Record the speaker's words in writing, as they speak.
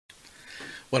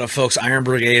What up, folks? Iron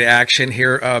Brigade action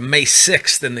here. May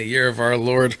 6th in the year of our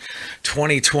Lord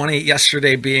 2020.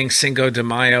 Yesterday being Cinco de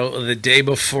Mayo. The day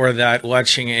before that,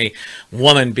 watching a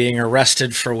woman being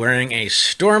arrested for wearing a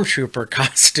stormtrooper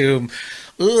costume.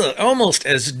 Ugh, almost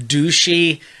as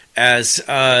douchey as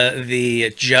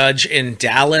the judge in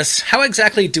Dallas. How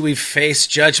exactly do we face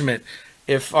judgment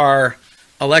if our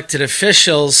elected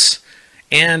officials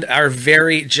and our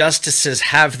very justices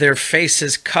have their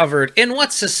faces covered? In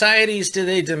what societies do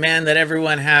they demand that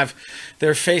everyone have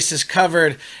their faces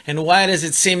covered? And why does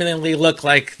it seemingly look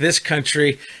like this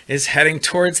country is heading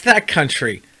towards that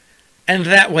country and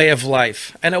that way of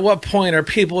life? And at what point are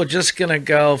people just going to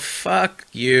go, fuck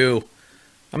you,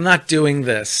 I'm not doing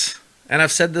this? And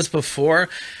I've said this before,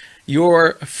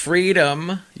 your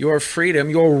freedom, your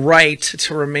right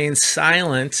to remain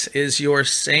silent is your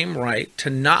same right to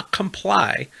not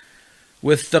comply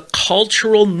with the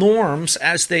cultural norms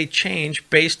as they change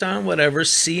based on whatever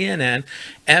CNN,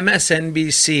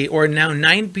 MSNBC, or now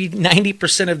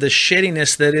 90% of the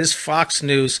shittiness that is Fox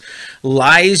News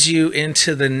lies you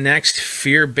into the next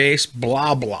fear-based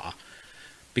blah blah,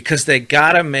 because they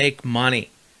gotta make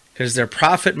money. Because their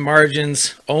profit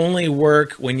margins only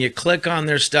work when you click on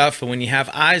their stuff and when you have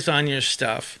eyes on your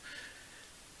stuff.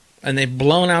 And they've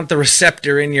blown out the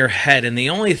receptor in your head. And the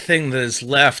only thing that is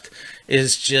left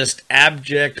is just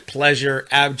abject pleasure,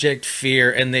 abject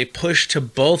fear. And they push to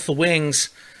both wings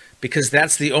because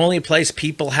that's the only place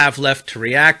people have left to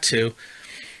react to.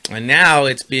 And now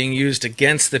it's being used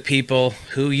against the people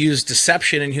who use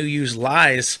deception and who use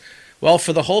lies. Well,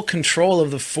 for the whole control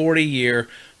of the 40-year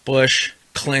Bush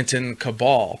Clinton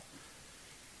cabal.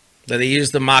 That they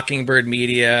used the Mockingbird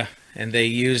media and they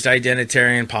used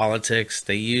identitarian politics.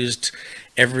 They used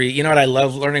you know what I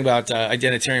love learning about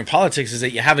identitarian politics is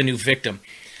that you have a new victim.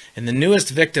 And the newest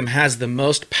victim has the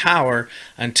most power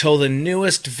until the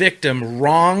newest victim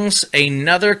wrongs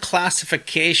another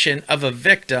classification of a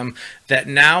victim that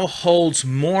now holds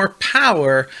more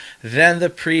power than the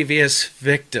previous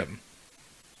victim.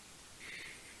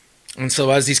 And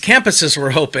so as these campuses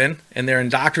were open and they're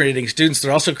indoctrinating students, they're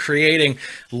also creating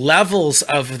levels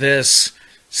of this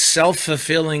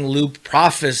self-fulfilling loop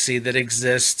prophecy that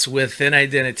exists within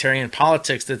identitarian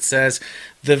politics that says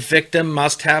the victim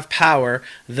must have power,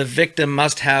 the victim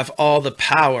must have all the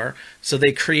power. So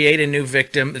they create a new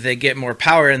victim, they get more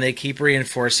power, and they keep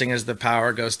reinforcing as the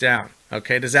power goes down.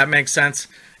 Okay, does that make sense?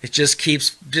 It just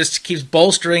keeps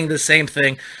bolstering the same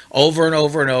thing over and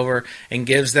over and over and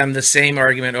gives them the same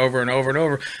argument over and over and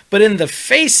over. But in the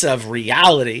face of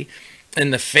reality,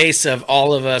 in the face of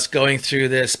all of us going through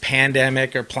this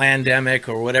pandemic or plandemic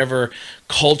or whatever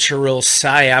cultural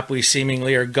psyop we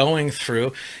seemingly are going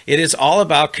through, it is all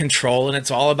about control and it's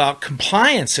all about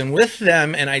compliance. And with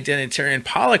them and identitarian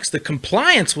politics, the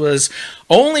compliance was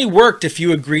only worked if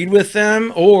you agreed with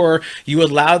them or you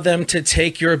allowed them to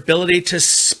take your ability to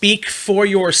speak for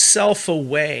yourself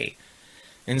away.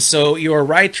 And so your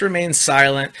right to remain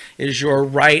silent is your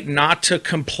right not to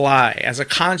comply as a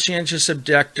conscientious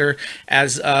objector,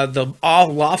 as the all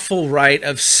lawful right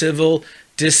of civil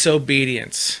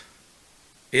disobedience.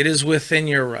 It is within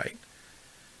your right.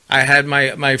 I had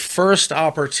my first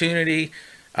opportunity.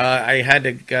 I had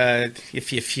to,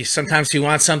 if you sometimes you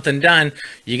want something done,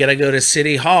 you got to go to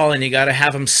City Hall and you got to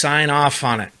have them sign off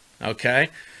on it. Okay.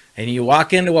 And you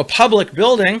walk into a public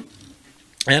building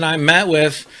and I met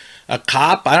with a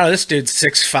cop. I don't know, this dude's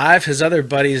 6'5", his other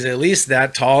buddy's at least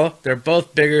that tall. They're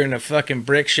both bigger than a fucking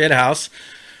brick shit house.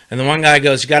 And the one guy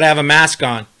goes, you got to have a mask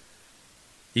on.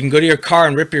 You can go to your car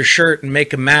and rip your shirt and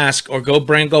make a mask, or go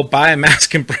buy a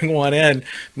mask and bring one in.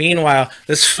 Meanwhile,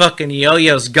 this fucking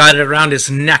yo-yo's got it around his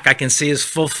neck. I can see his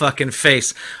full fucking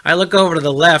face. I look over to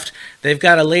the left. They've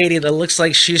got a lady that looks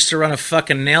like she used to run a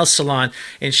fucking nail salon,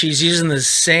 and she's using the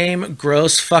same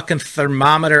gross fucking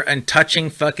thermometer and touching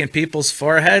fucking people's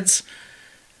foreheads.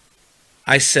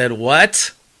 I said,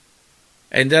 what?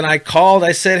 And then I called,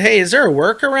 I said, hey, is there a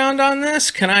workaround on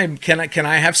this? Can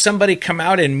I have somebody come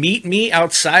out and meet me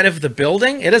outside of the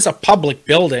building? It is a public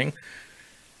building.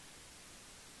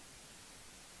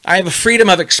 I have a freedom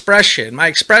of expression. My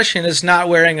expression is not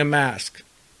wearing a mask.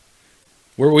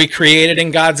 Were we created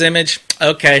in God's image?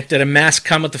 Okay. Did a mask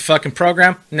come with the fucking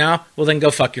program? No? Well, then go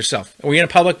fuck yourself. Are we in a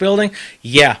public building?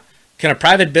 Yeah. Can a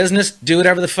private business do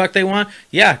whatever the fuck they want?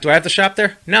 Yeah. Do I have to shop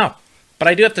there? No. But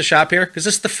I do have to shop here because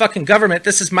this is the fucking government.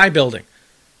 This is my building.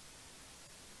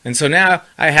 And so now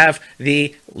I have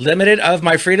the limited of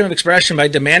my freedom of expression by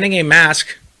demanding a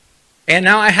mask. And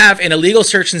now I have an illegal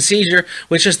search and seizure,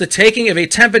 which is the taking of a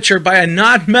temperature by a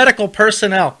non-medical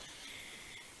personnel.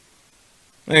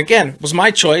 And again, it was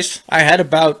my choice. I had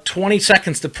about 20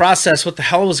 seconds to process what the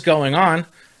hell was going on.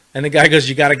 And the guy goes,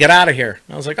 you got to get out of here.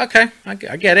 I was like, okay, I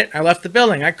get it. I left the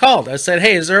building. I called. I said,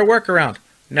 hey, is there a workaround?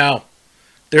 No,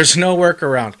 there's no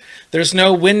workaround. There's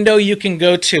no window you can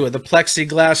go to with a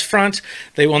plexiglass front.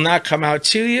 They will not come out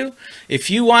to you. If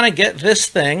you want to get this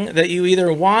thing that you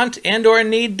either want and or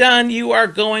need done, you are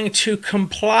going to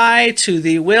comply to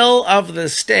the will of the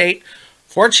state.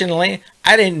 Fortunately,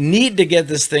 I didn't need to get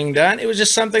this thing done. It was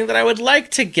just something that I would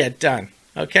like to get done.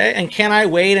 Okay, and can I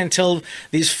wait until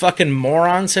these fucking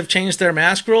morons have changed their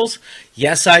mask rules?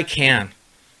 Yes, I can.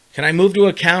 Can I move to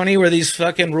a county where these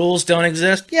fucking rules don't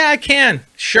exist? Yeah, I can.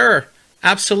 Sure,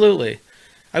 absolutely.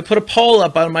 I put a poll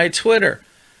up on my Twitter.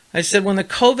 I said, when the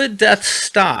COVID deaths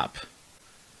stop,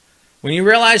 when you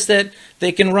realize that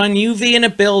they can run UV in a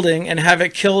building and have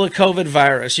it kill the COVID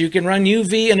virus, you can run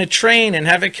UV in a train and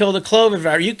have it kill the COVID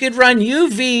virus, you could run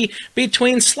UV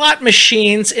between slot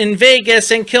machines in Vegas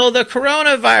and kill the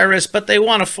coronavirus, but they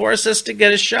want to force us to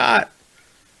get a shot.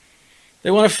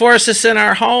 They want to force us in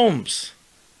our homes.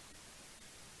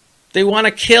 They want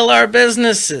to kill our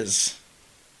businesses.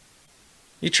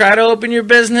 You try to open your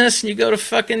business and you go to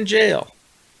fucking jail.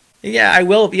 Yeah, I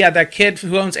will. Yeah, that kid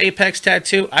who owns Apex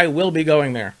Tattoo, I will be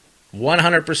going there.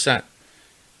 100%.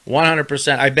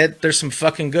 100%. I bet there's some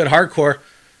fucking good hardcore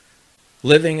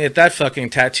living at that fucking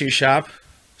tattoo shop.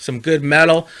 Some good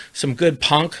metal, some good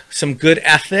punk, some good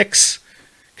ethics.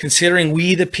 Considering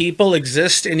we the people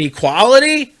exist in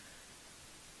equality.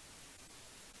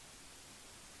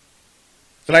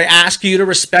 Did I ask you to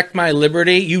respect my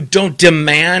liberty? You don't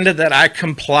demand that I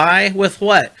comply with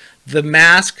what? The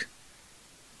mask?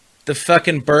 The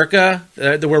fucking burqa?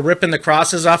 We're ripping the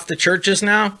crosses off the churches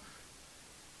now?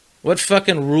 What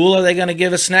fucking rule are they going to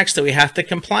give us next that we have to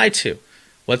comply to?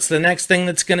 What's the next thing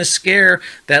that's going to scare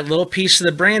that little piece of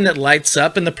the brain that lights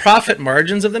up in the profit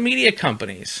margins of the media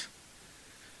companies?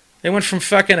 They went from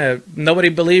fucking a nobody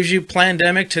believes you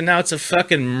pandemic to now it's a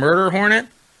fucking murder hornet.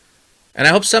 And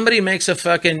I hope somebody makes a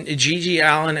fucking Gigi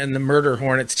Allen and the Murder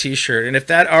Hornets t-shirt. And if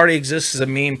that already exists as a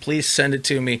meme, please send it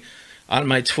to me on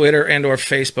my Twitter and or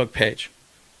Facebook page.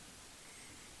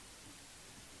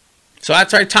 So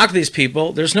after I talk to these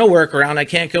people, there's no workaround. I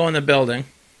can't go in the building.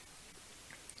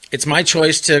 It's my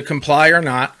choice to comply or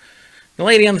not. The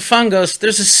lady on the phone goes,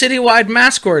 there's a citywide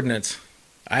mask ordinance.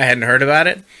 I hadn't heard about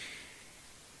it.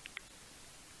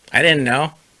 I didn't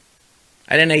know.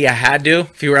 I didn't know you had to.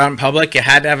 If you were out in public, you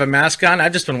had to have a mask on.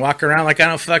 I've just been walking around like I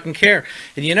don't fucking care.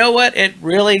 And you know what? It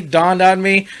really dawned on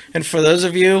me. And for those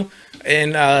of you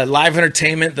in live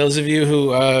entertainment, those of you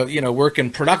who work in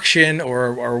production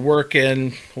or work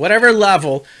in whatever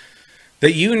level,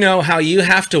 that you know how you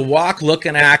have to walk, look,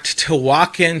 and act to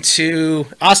walk into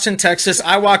Austin, Texas.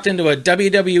 I walked into a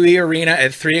WWE arena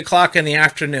at 3 o'clock in the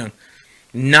afternoon.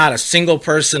 Not a single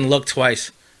person looked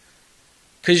twice.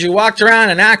 Because you walked around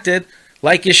and acted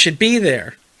like you should be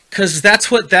there. Because that's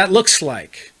what that looks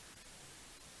like.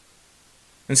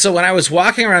 And so when I was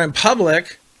walking around in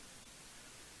public,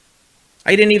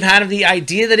 I didn't even have the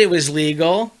idea that it was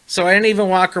legal. So I didn't even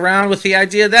walk around with the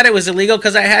idea that it was illegal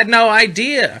because I had no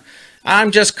idea.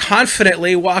 I'm just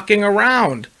confidently walking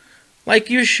around like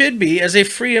you should be as a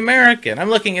free American. I'm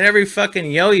looking at every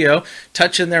fucking yo-yo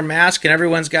touching their mask and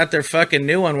everyone's got their fucking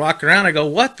new one walking around. I go,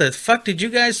 what the fuck did you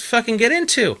guys fucking get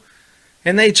into?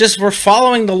 And they just were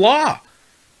following the law.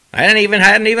 I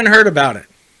hadn't even heard about it.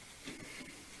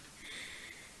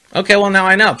 Okay, well now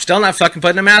I know. Still not fucking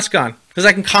putting a mask on. Because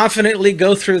I can confidently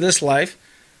go through this life.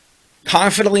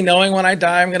 Confidently knowing when I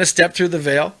die I'm going to step through the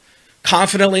veil.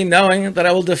 Confidently knowing that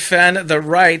I will defend the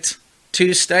right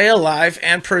to stay alive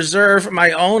and preserve my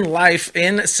own life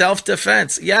in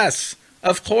self-defense. Yes,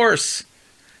 of course.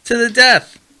 To the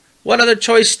death. What other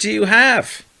choice do you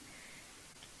have?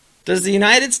 Does the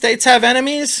United States have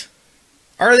enemies?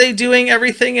 Are they doing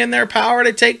everything in their power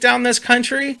to take down this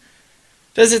country?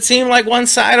 Does it seem like one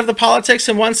side of the politics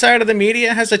and one side of the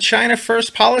media has a China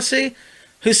first policy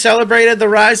who celebrated the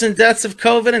rise in deaths of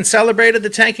COVID and celebrated the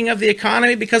tanking of the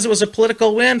economy because it was a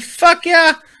political win? Fuck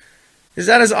yeah! Is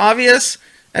that as obvious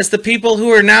as the people who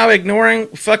are now ignoring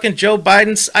fucking Joe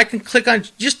Biden's? I can click on,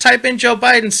 just type in Joe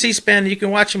Biden C-SPAN and you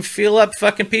can watch him feel up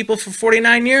fucking people for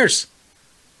 49 years.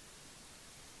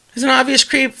 He's an obvious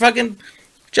creep. Fucking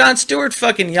Jon Stewart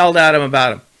fucking yelled at him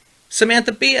about him.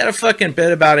 Samantha Bee had a fucking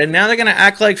bit about it. Now they're going to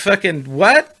act like fucking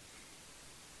what?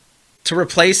 To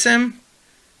replace him?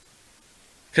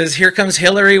 Because here comes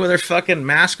Hillary with her fucking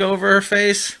mask over her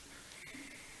face.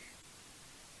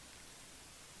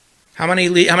 How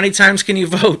many times can you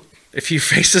vote if your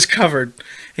face is covered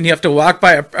and you have to walk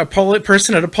by a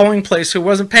person at a polling place who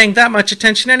wasn't paying that much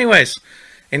attention anyways?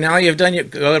 And now you've done, you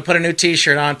go and put a new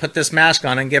t-shirt on, put this mask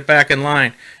on, and get back in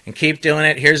line. And keep doing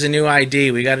it. Here's a new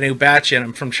ID. We got a new batch in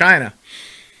them from China.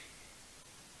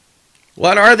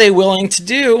 What are they willing to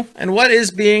do, and what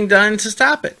is being done to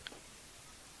stop it?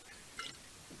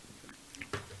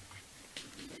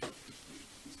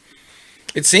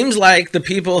 It seems like the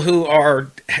people who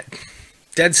are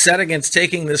dead set against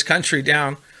taking this country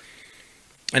down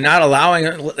and not allowing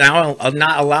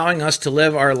us to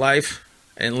live our life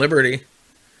in liberty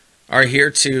are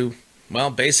here to, well,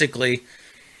 basically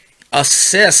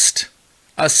assist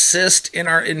in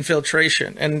our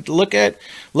infiltration. And look at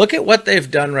what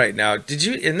they've done right now. Did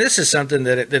you? And this is something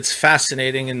that's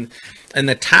fascinating, and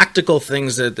the tactical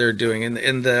things that they're doing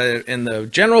in the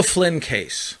General Flynn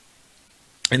case.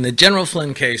 In the General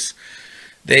Flynn case,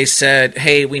 they said,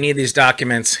 hey, we need these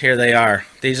documents. Here they are.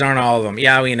 These aren't all of them.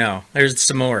 Yeah, we know. There's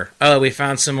some more. Oh, we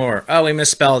found some more. Oh, we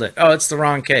misspelled it. Oh, it's the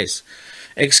wrong case.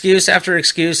 Excuse after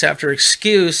excuse after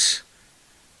excuse.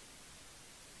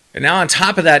 And now on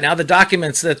top of that, now the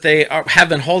documents that they have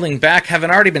been holding back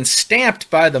haven't already been stamped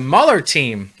by the Mueller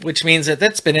team, which means that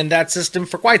that's been in that system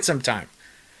for quite some time.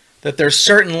 That there's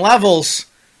certain levels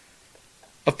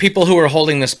of people who are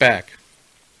holding this back.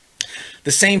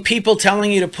 The same people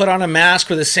telling you to put on a mask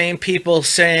were the same people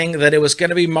saying that it was going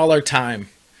to be Mueller time,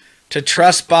 to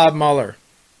trust Bob Mueller,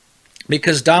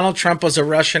 because Donald Trump was a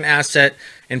Russian asset.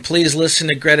 And please listen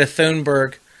to Greta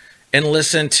Thunberg and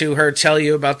listen to her tell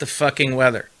you about the fucking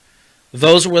weather.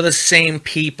 Those were the same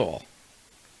people.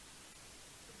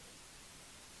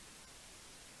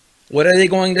 What are they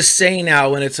going to say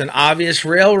now when it's an obvious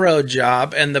railroad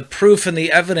job and the proof and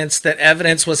the evidence that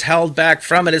evidence was held back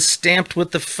from it is stamped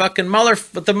with the fucking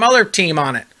Mueller team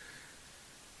on it?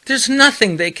 There's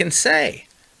nothing they can say.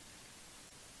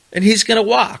 And he's going to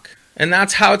walk. And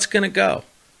that's how it's going to go.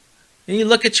 And you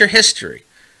look at your history.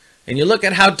 And you look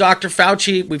at how Dr.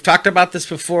 Fauci, we've talked about this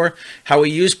before, how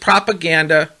he used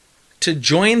propaganda to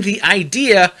join the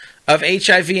idea of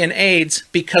HIV and AIDS,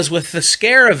 because with the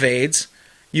scare of AIDS,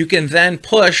 you can then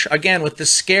push, again, with the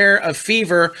scare of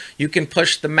fever, you can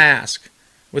push the mask.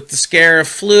 With the scare of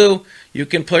flu, you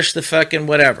can push the fucking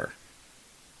whatever.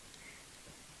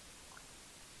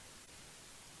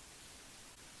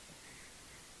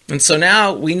 And so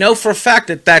now we know for a fact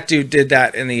that that dude did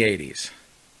that in the 80s.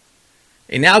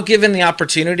 And now given the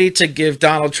opportunity to give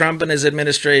Donald Trump and his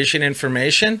administration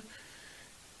information,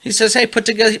 he says, hey, put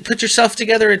yourself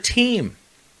together a team.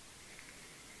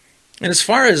 And as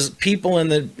far as people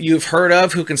you've heard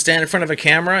of who can stand in front of a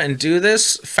camera and do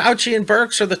this, Fauci and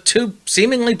Birx are the two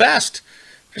seemingly best.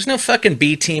 There's no fucking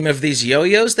B team of these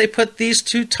yo-yos. They put these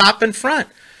two top in front.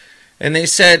 And they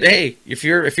said, hey, if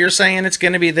you're saying it's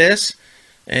going to be this,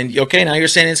 and okay, now you're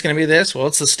saying it's going to be this, well,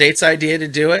 it's the state's idea to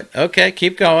do it. Okay,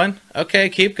 keep going. Okay,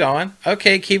 keep going.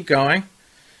 Okay, keep going.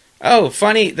 Oh,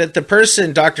 funny that the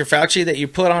person, Dr. Fauci, that you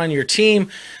put on your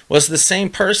team was the same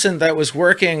person that was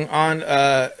working on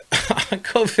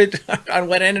COVID, on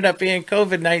what ended up being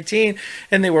COVID-19,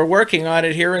 and they were working on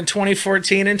it here in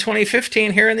 2014 and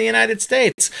 2015 here in the United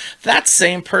States. That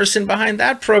same person behind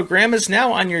that program is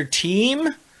now on your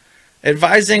team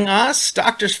advising us,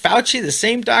 Dr. Fauci, the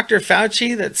same Dr.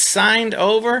 Fauci that signed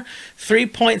over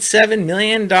 $3.7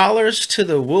 million to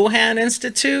the Wuhan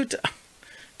Institute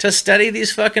to study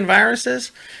these fucking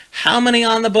viruses. How many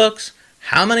on the books?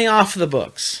 How many off the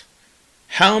books?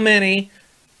 How many?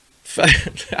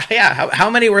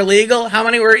 How many were legal? How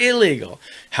many were illegal?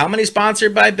 How many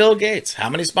sponsored by Bill Gates? How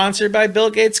many sponsored by Bill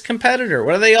Gates' competitor?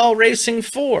 What are they all racing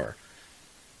for?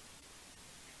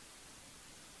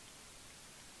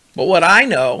 But what I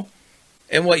know,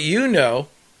 and what you know,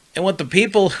 and what the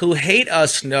people who hate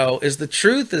us know, is the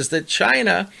truth is that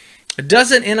China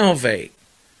doesn't innovate.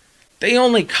 They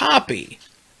only copy.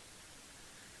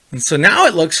 And so now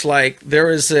it looks like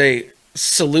there is a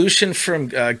solution from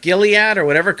Gilead or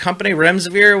whatever company,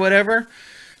 Remdesivir or whatever,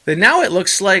 that now it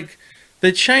looks like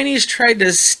the Chinese tried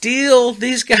to steal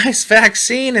these guys'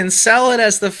 vaccine and sell it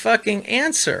as the fucking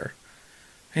answer.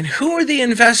 And who are the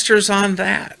investors on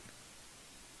that?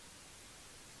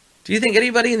 Do you think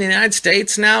anybody in the United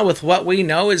States now, with what we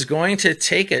know, is going to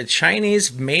take a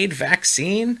Chinese-made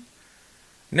vaccine?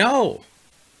 No.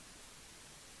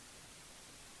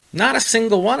 Not a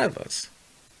single one of us.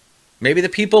 Maybe the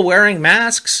people wearing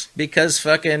masks because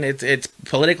fucking it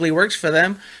politically works for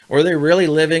them, or they're really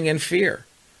living in fear.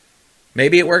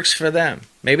 Maybe it works for them.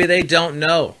 Maybe they don't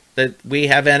know that we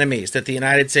have enemies, that the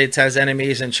United States has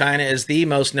enemies, and China is the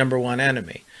most number one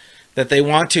enemy. That they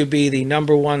want to be the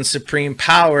number one supreme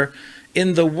power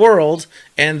in the world,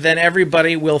 and then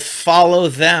everybody will follow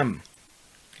them.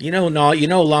 You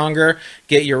no longer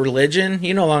get your religion.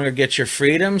 You no longer get your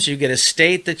freedoms. You get a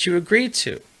state that you agree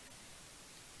to.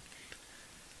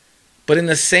 But in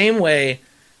the same way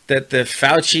that the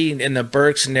Fauci and the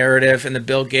Birx narrative and the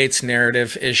Bill Gates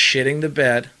narrative is shitting the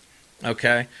bed,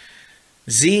 okay,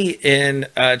 Xi in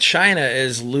China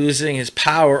is losing his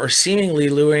power, or seemingly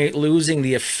losing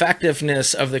the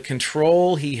effectiveness of the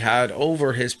control he had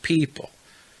over his people,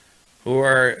 who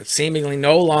are seemingly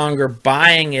no longer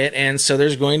buying it. And so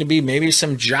there's going to be maybe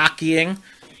some jockeying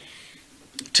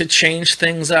to change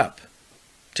things up,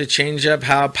 to change up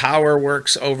how power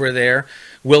works over there.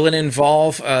 Will it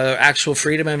involve actual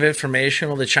freedom of information?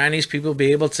 Will the Chinese people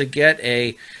be able to get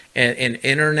an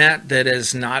internet that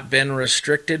has not been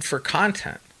restricted for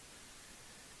content?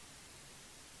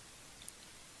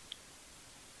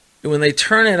 When they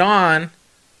turn it on,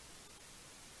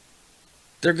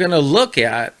 they're going to look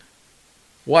at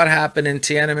what happened in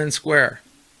Tiananmen Square.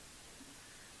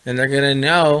 And they're going to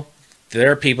know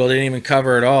their people didn't even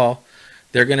cover it all.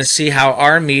 They're going to see how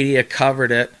our media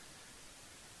covered it.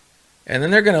 And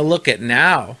then they're going to look at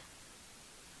now.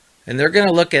 And they're going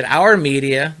to look at our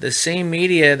media, the same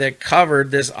media that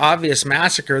covered this obvious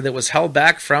massacre that was held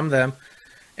back from them.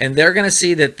 And they're going to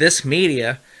see that this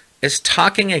media is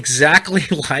talking exactly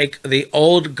like the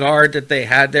old guard that they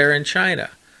had there in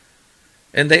China.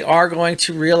 And they are going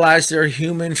to realize their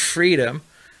human freedom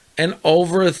and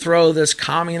overthrow this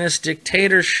communist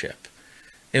dictatorship.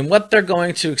 And what they're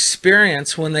going to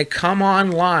experience when they come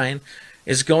online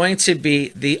is going to be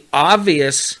the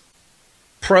obvious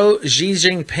pro-Xi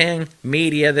Jinping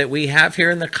media that we have here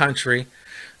in the country.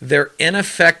 They're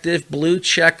ineffective blue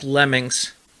check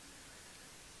lemmings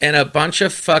and a bunch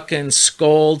of fucking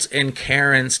scolds and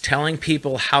Karens telling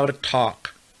people how to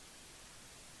talk.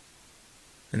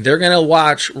 And they're going to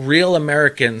watch real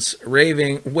Americans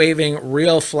waving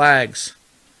real flags,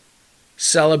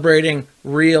 celebrating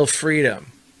real freedom,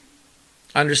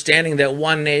 understanding that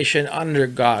one nation under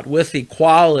God, with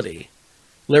equality,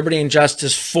 liberty and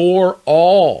justice for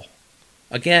all.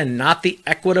 Again, not the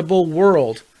equitable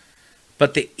world,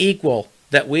 but the equal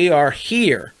that we are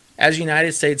here as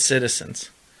United States citizens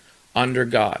under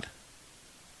God.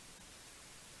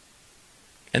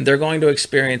 And they're going to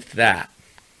experience that.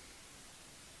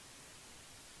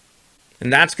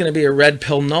 And that's going to be a red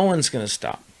pill no one's going to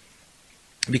stop.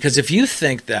 Because if you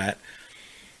think that,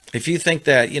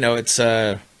 you know, it's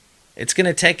going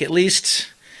to take at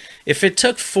least, if it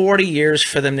took 40 years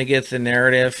for them to get the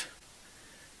narrative,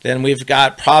 then we've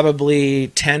got probably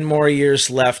 10 more years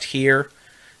left here.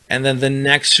 And then the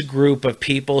next group of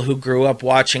people who grew up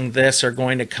watching this are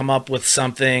going to come up with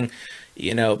something,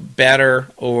 you know, better,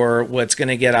 or what's going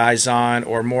to get eyes on,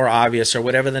 or more obvious, or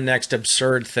whatever the next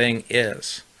absurd thing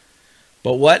is.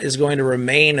 But what is going to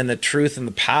remain in the truth and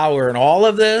the power and all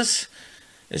of this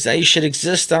is that you should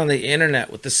exist on the internet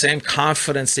with the same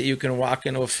confidence that you can walk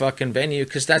into a fucking venue,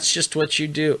 because that's just what you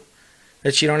do.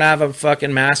 That you don't have a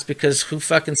fucking mask because who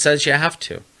fucking says you have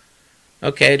to?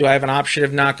 Okay, do I have an option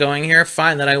of not going here?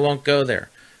 Fine, then I won't go there.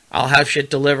 I'll have shit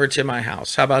delivered to my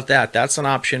house. How about that? That's an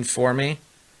option for me.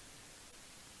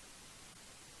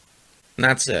 And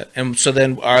that's it. And so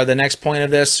then the next point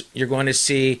of this, you're going to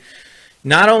see,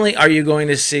 not only are you going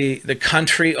to see the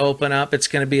country open up, it's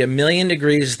going to be 1,000,000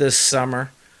 degrees this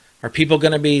summer. Are people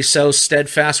going to be so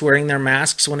steadfast wearing their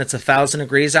masks when it's 1,000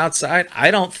 degrees outside? I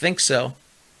don't think so.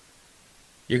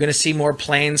 You're going to see more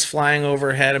planes flying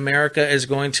overhead. America is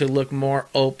going to look more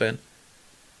open.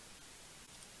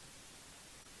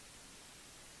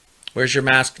 Where's your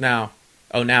mask now?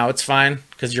 Oh, now it's fine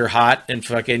because you're hot and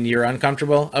fucking you're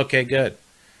uncomfortable? Okay, good.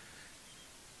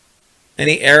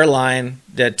 Any airline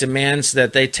that demands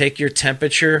that they take your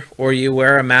temperature or you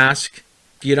wear a mask,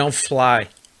 you don't fly.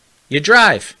 You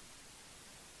drive.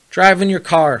 Drive in your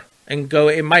car and go.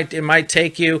 It might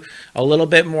take you a little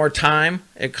bit more time.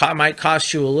 It might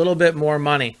cost you a little bit more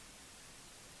money.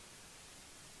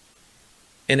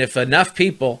 And if enough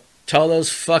people tell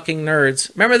those fucking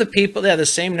nerds, remember the people, the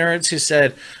same nerds who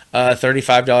said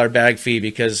 $35 bag fee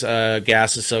because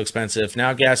gas is so expensive.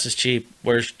 Now gas is cheap.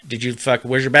 Where's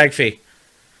your bag fee?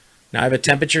 Now I have a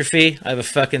temperature fee. I have a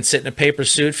fucking sit in a paper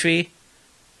suit fee.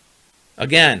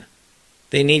 Again,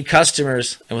 they need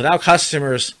customers, and without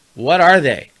customers, what are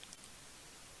they?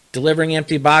 Delivering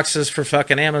empty boxes for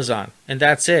fucking Amazon, and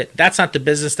that's it. That's not the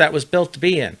business that was built to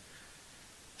be in.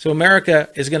 So America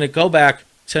is going to go back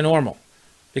to normal,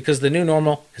 because the new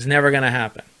normal is never going to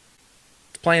happen.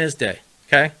 It's plain as day,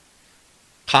 okay?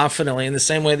 Confidently, in the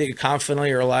same way that you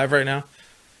confidently are alive right now,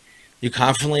 you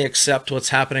confidently accept what's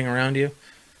happening around you,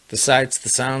 the sights, the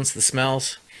sounds, the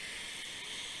smells.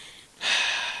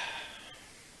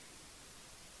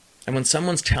 And when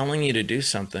someone's telling you to do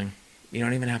something, you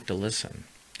don't even have to listen.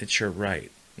 It's your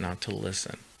right not to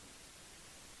listen.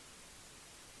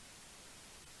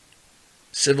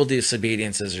 Civil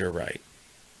disobedience is your right.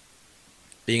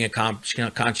 Being a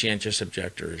conscientious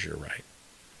objector is your right.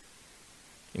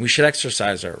 And we should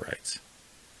exercise our rights.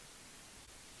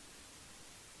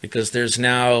 Because there's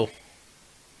now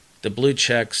the blue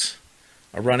checks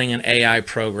are running an AI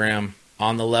program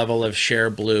on the level of Share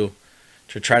Blue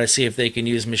to try to see if they can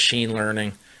use machine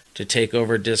learning to take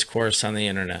over discourse on the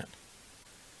internet.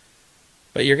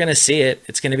 But you're going to see it.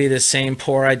 It's going to be the same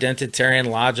poor identitarian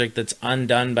logic that's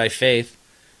undone by faith.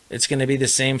 It's going to be the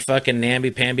same fucking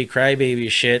namby-pamby crybaby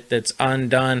shit that's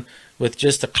undone with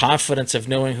just the confidence of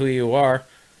knowing who you are.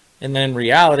 And then in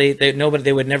reality, they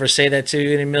would never say that to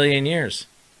you in a million years.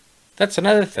 That's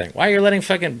another thing. Why you're letting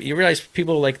you realize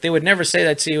people, like, they would never say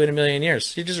that to you in a million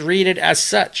years. You just read it as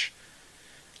such.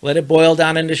 Let it boil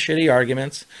down into shitty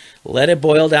arguments. Let it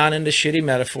boil down into shitty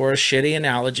metaphors, shitty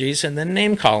analogies, and then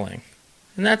name calling.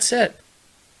 And that's it.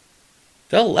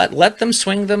 They'll let them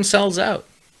swing themselves out.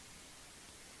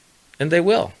 And they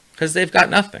will, because they've got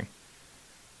nothing.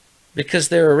 Because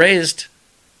we were raised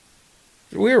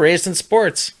in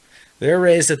sports. They're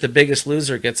raised that the biggest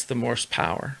loser gets the most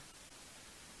power.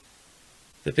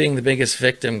 That being the biggest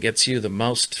victim gets you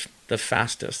the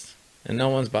fastest. And no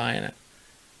one's buying it.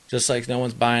 Just like no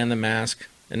one's buying the mask.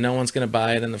 And no one's going to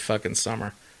buy it in the fucking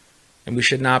summer. And we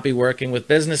should not be working with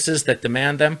businesses that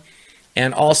demand them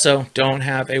and also don't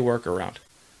have a workaround.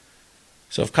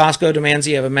 So if Costco demands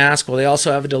you have a mask, well, they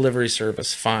also have a delivery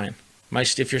service. Fine.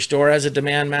 If your store has a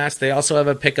demand mask, they also have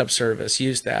a pickup service.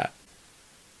 Use that.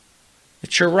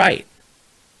 It's your right.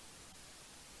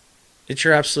 It's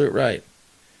your absolute right.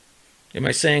 Am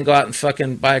I saying go out and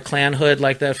fucking buy a Klan hood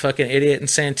like that fucking idiot in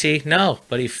Santee? No,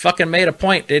 but he fucking made a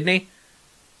point, didn't he?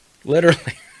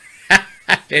 Literally.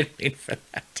 I didn't mean for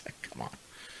that. Come on.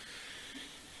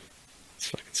 It's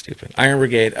fucking stupid. Iron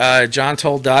Brigade.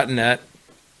 JohnTold.net.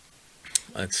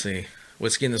 Let's see.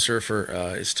 Whiskey and the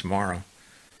Surfer is tomorrow.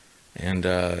 And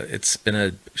it's been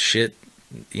a shit,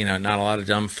 not a lot of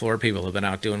dumb Florida people have been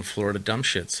out doing Florida dumb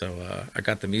shit. So I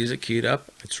got the music queued up.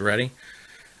 It's ready.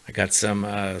 I got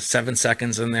some 7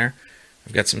 seconds in there.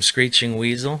 I've got some Screeching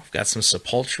Weasel. I've got some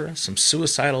Sepultura, some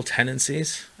Suicidal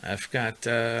Tendencies. I've got,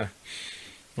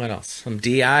 what else? Some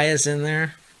DI is in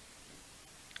there.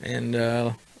 And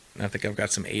I think I've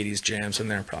got some 80s jams in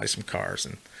there. Probably some Cars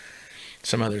and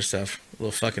some other stuff. A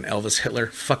little fucking Elvis Hitler.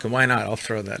 Fucking why not? I'll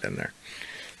throw that in there.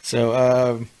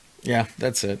 So, yeah,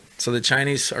 that's it. So the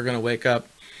Chinese are going to wake up.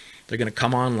 They're going to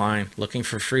come online looking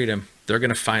for freedom. They're going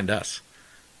to find us.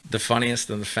 The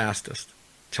funniest and the fastest,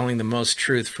 telling the most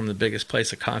truth from the biggest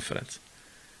place of confidence.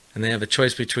 And they have a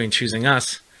choice between choosing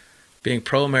us, being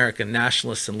pro-American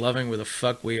nationalists and loving where the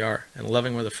fuck we are and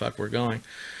loving where the fuck we're going,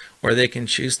 or they can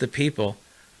choose the people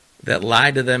that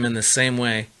lied to them in the same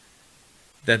way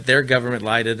that their government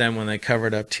lied to them when they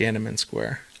covered up Tiananmen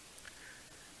Square.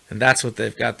 And that's what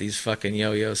they've got these fucking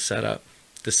yo-yos set up.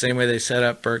 The same way they set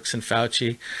up Birx and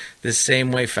Fauci, the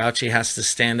same way Fauci has to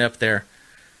stand up there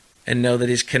and know that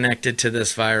he's connected to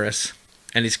this virus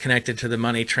and he's connected to the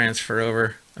money transfer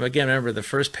over. Again, remember, the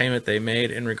first payment they made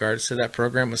in regards to that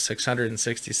program was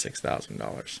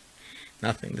 $666,000.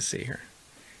 Nothing to see here.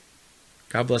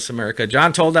 God bless America.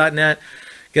 JohnTold.net.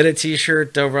 Get a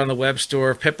t-shirt over on the web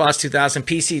store. Pitboss 2000,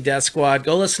 PC Death Squad.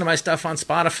 Go listen to my stuff on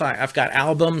Spotify. I've got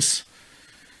albums.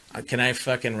 Can I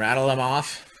fucking rattle them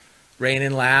off? Rain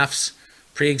and Laughs.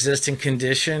 Pre-existing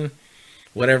Condition.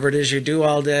 Whatever it is you do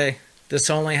all day. This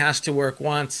only has to work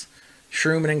once.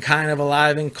 Shroomin' and Kind of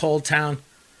Alive in Cold Town.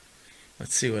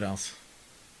 Let's see what else.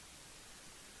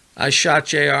 I Shot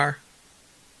JR.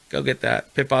 Go get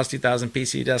that. Pitboss 2000,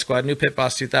 PC Death Squad. New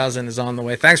Pitboss 2000 is on the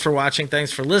way. Thanks for watching. Thanks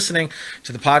for listening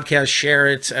to the podcast. Share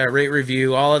it, rate,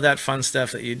 review, all of that fun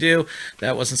stuff that you do.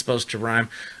 That wasn't supposed to rhyme.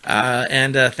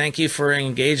 And thank you for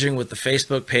engaging with the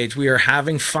Facebook page. We are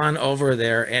having fun over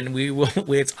there, and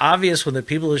it's obvious when the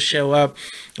people who show up,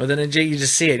 well, then you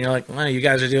just see it, and you're like, well, you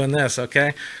guys are doing this,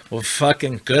 okay? Well,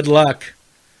 fucking good luck.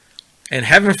 And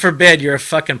heaven forbid you're a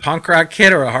fucking punk rock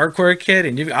kid or a hardcore kid,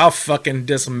 and I'll fucking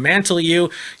dismantle you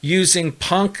using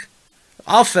punk.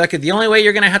 The only way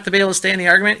you're going to have to be able to stay in the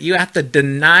argument, you have to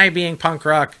deny being punk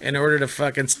rock in order to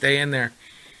fucking stay in there.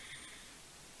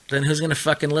 Then who's going to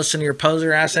fucking listen to your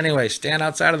poser ass anyway? Stand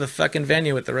outside of the fucking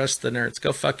venue with the rest of the nerds.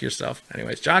 Go fuck yourself.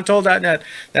 Anyways, JohnTold.net.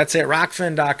 That's it.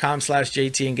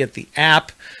 Rockfin.com/JT and get the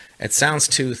app at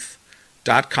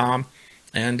Soundstooth.com.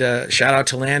 And shout out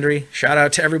to Landry. Shout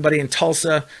out to everybody in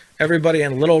Tulsa, everybody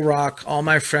in Little Rock, all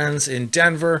my friends in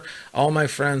Denver, all my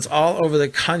friends all over the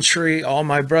country, all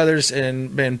my brothers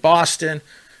in Boston,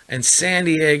 and San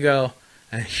Diego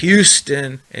and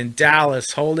Houston and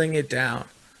Dallas holding it down.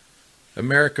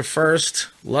 America first,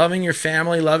 loving your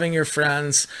family, loving your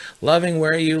friends, loving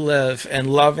where you live,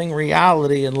 and loving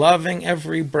reality, and loving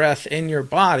every breath in your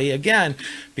body. Again,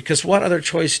 because what other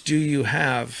choice do you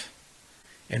have?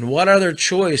 And what other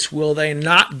choice will they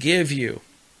not give you?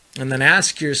 And then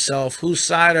ask yourself, whose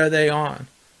side are they on?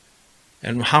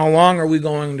 And how long are we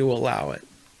going to allow it?